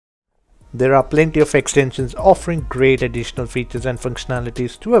There are plenty of extensions offering great additional features and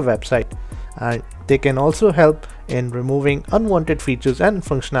functionalities to a website, and they can also help in removing unwanted features and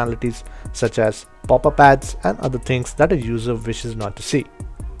functionalities such as pop-up ads and other things that a user wishes not to see.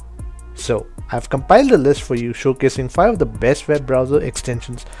 So I've compiled a list for you showcasing 5 of the best web browser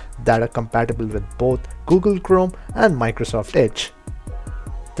extensions that are compatible with both Google Chrome and Microsoft Edge.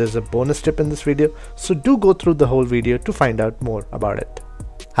 There's a bonus tip in this video, so do go through the whole video to find out more about it.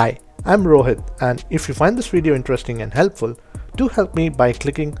 Hi, I'm Rohit, and if you find this video interesting and helpful, do help me by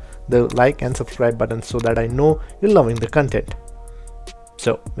clicking the like and subscribe button so that I know you're loving the content.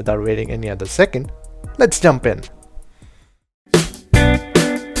 So without waiting any other second, let's jump in.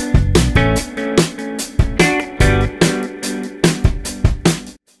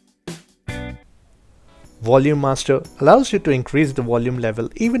 Volume Master allows you to increase the volume level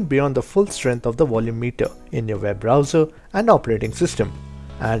even beyond the full strength of the volume meter in your web browser and operating system,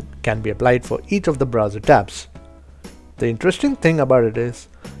 and can be applied for each of the browser tabs. The interesting thing about it is,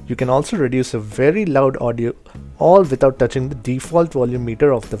 you can also reduce a very loud audio all without touching the default volume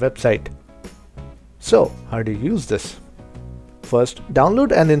meter of the website. So how do you use this? First,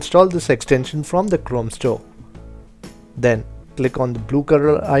 download and install this extension from the Chrome store. Then click on the blue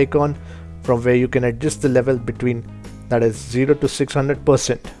color icon from where you can adjust the level between, that is 0 to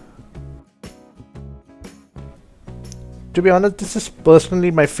 600%. To be honest, this is personally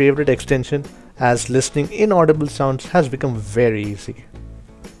my favorite extension, as listening inaudible sounds has become very easy.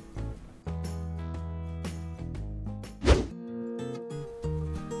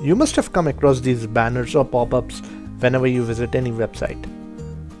 You must have come across these banners or pop-ups whenever you visit any website.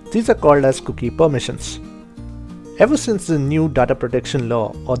 These are called as cookie permissions. Ever since the new data protection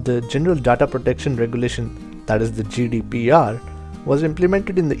law, or the General Data Protection Regulation, that is the GDPR, was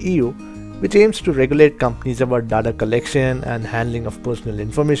implemented in the EU, which aims to regulate companies about data collection and handling of personal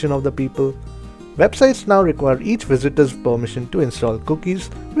information of the people, websites now require each visitor's permission to install cookies,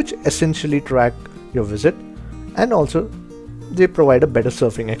 which essentially track your visit, and also they provide a better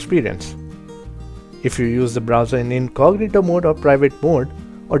surfing experience. If you use the browser in incognito mode or private mode,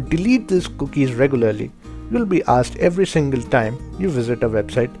 or delete these cookies regularly, you will be asked every single time you visit a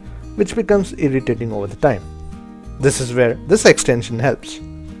website, which becomes irritating over the time. This is where this extension helps.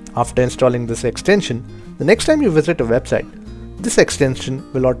 After installing this extension, the next time you visit a website, this extension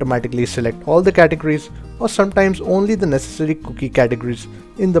will automatically select all the categories, or sometimes only the necessary cookie categories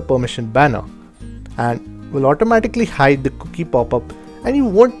in the permission banner, and will automatically hide the cookie pop-up, and you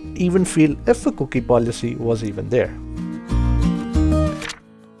won't even feel if a cookie policy was even there.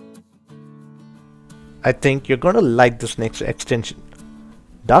 I think you're gonna like this next extension.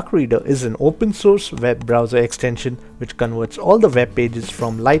 Dark Reader is an open source web browser extension which converts all the web pages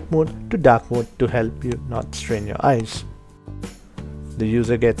from light mode to dark mode to help you not strain your eyes. The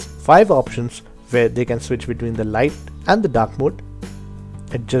user gets 5 options where they can switch between the light and the dark mode,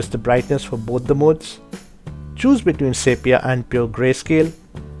 adjust the brightness for both the modes, choose between sepia and pure grayscale,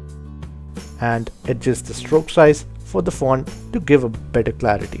 and adjust the stroke size for the font to give a better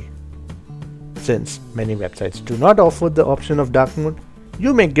clarity. Since many websites do not offer the option of dark mode,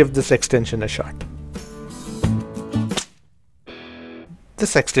 you may give this extension a shot.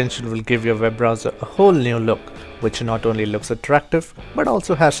 This extension will give your web browser a whole new look, which not only looks attractive, but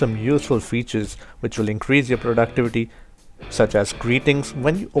also has some useful features which will increase your productivity, such as greetings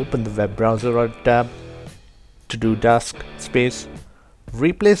when you open the web browser or tab, to-do task space,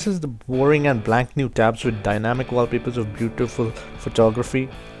 replaces the boring and blank new tabs with dynamic wallpapers of beautiful photography,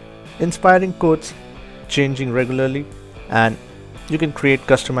 inspiring quotes, changing regularly, and you can create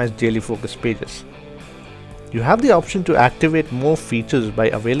customized daily focus pages. You have the option to activate more features by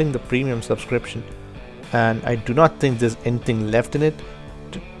availing the premium subscription, and I do not think there's anything left in it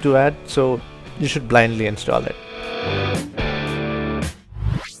to add, so you should blindly install it.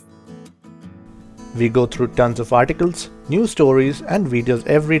 We go through tons of articles, news stories and videos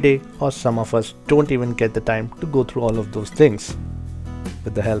every day, or some of us don't even get the time to go through all of those things.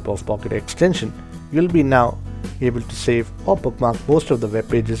 With the help of Pocket Extension, you'll be now able to save or bookmark most of the web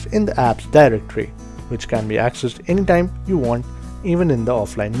pages in the app's directory, which can be accessed anytime you want, even in the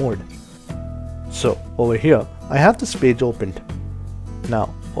offline mode. So over here, I have this page opened.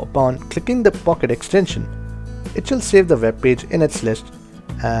 Now, upon clicking the Pocket Extension, it shall save the web page in its list,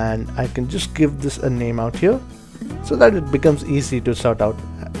 and I can just give this a name out here so that it becomes easy to sort out.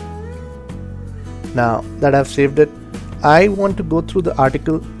 Now that I've saved it, I want to go through the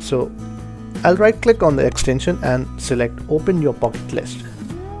article, so I'll right click on the extension and select Open Your Pocket List.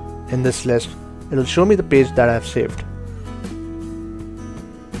 In this list, it'll show me the page that I've saved.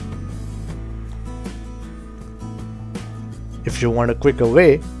 If you want a quicker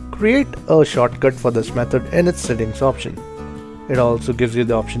way, Create a shortcut for this method in its settings option. It also gives you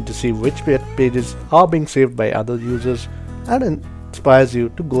the option to see which web pages are being saved by other users and inspires you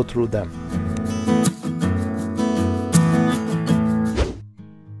to go through them.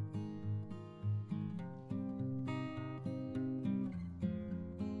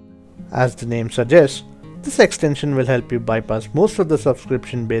 As the name suggests, this extension will help you bypass most of the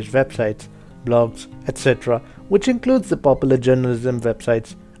subscription-based websites, blogs, etc., which includes the popular journalism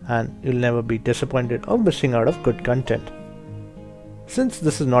websites, and you'll never be disappointed or missing out of good content. Since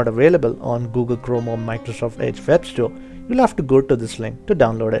this is not available on Google Chrome or Microsoft Edge Web Store, you'll have to go to this link to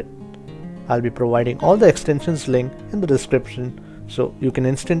download it. I'll be providing all the extensions link in the description so you can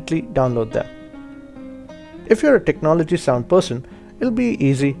instantly download them. If you're a technology sound person, it'll be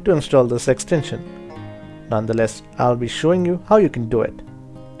easy to install this extension. Nonetheless, I'll be showing you how you can do it.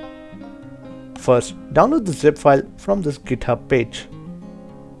 First, download the zip file from this GitHub page.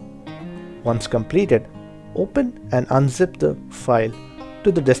 Once completed, open and unzip the file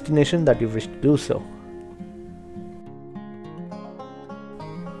to the destination that you wish to do so.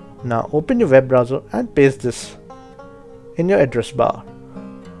 Now open your web browser and paste this in your address bar.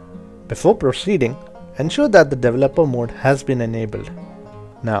 Before proceeding, ensure that the developer mode has been enabled.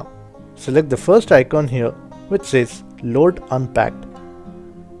 Now, select the first icon here which says Load Unpacked.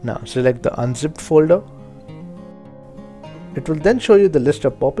 Now select the unzipped folder. It will then show you the list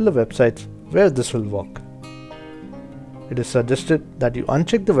of popular websites where this will work. It is suggested that you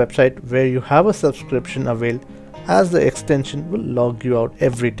uncheck the website where you have a subscription availed, as the extension will log you out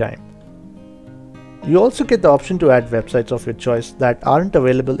every time. You also get the option to add websites of your choice that aren't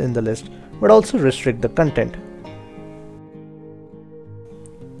available in the list but also restrict the content.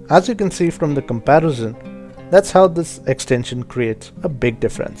 As you can see from the comparison, that's how this extension creates a big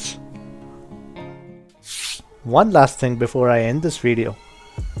difference. One last thing before I end this video.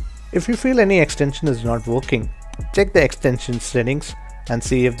 If you feel any extension is not working, check the extension settings and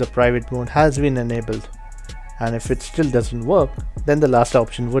see if the private mode has been enabled. And if it still doesn't work, then the last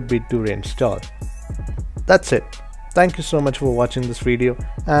option would be to reinstall. That's it. Thank you so much for watching this video,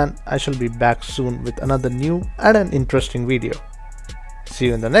 and I shall be back soon with another new and an interesting video. See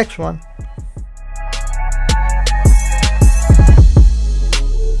you in the next one.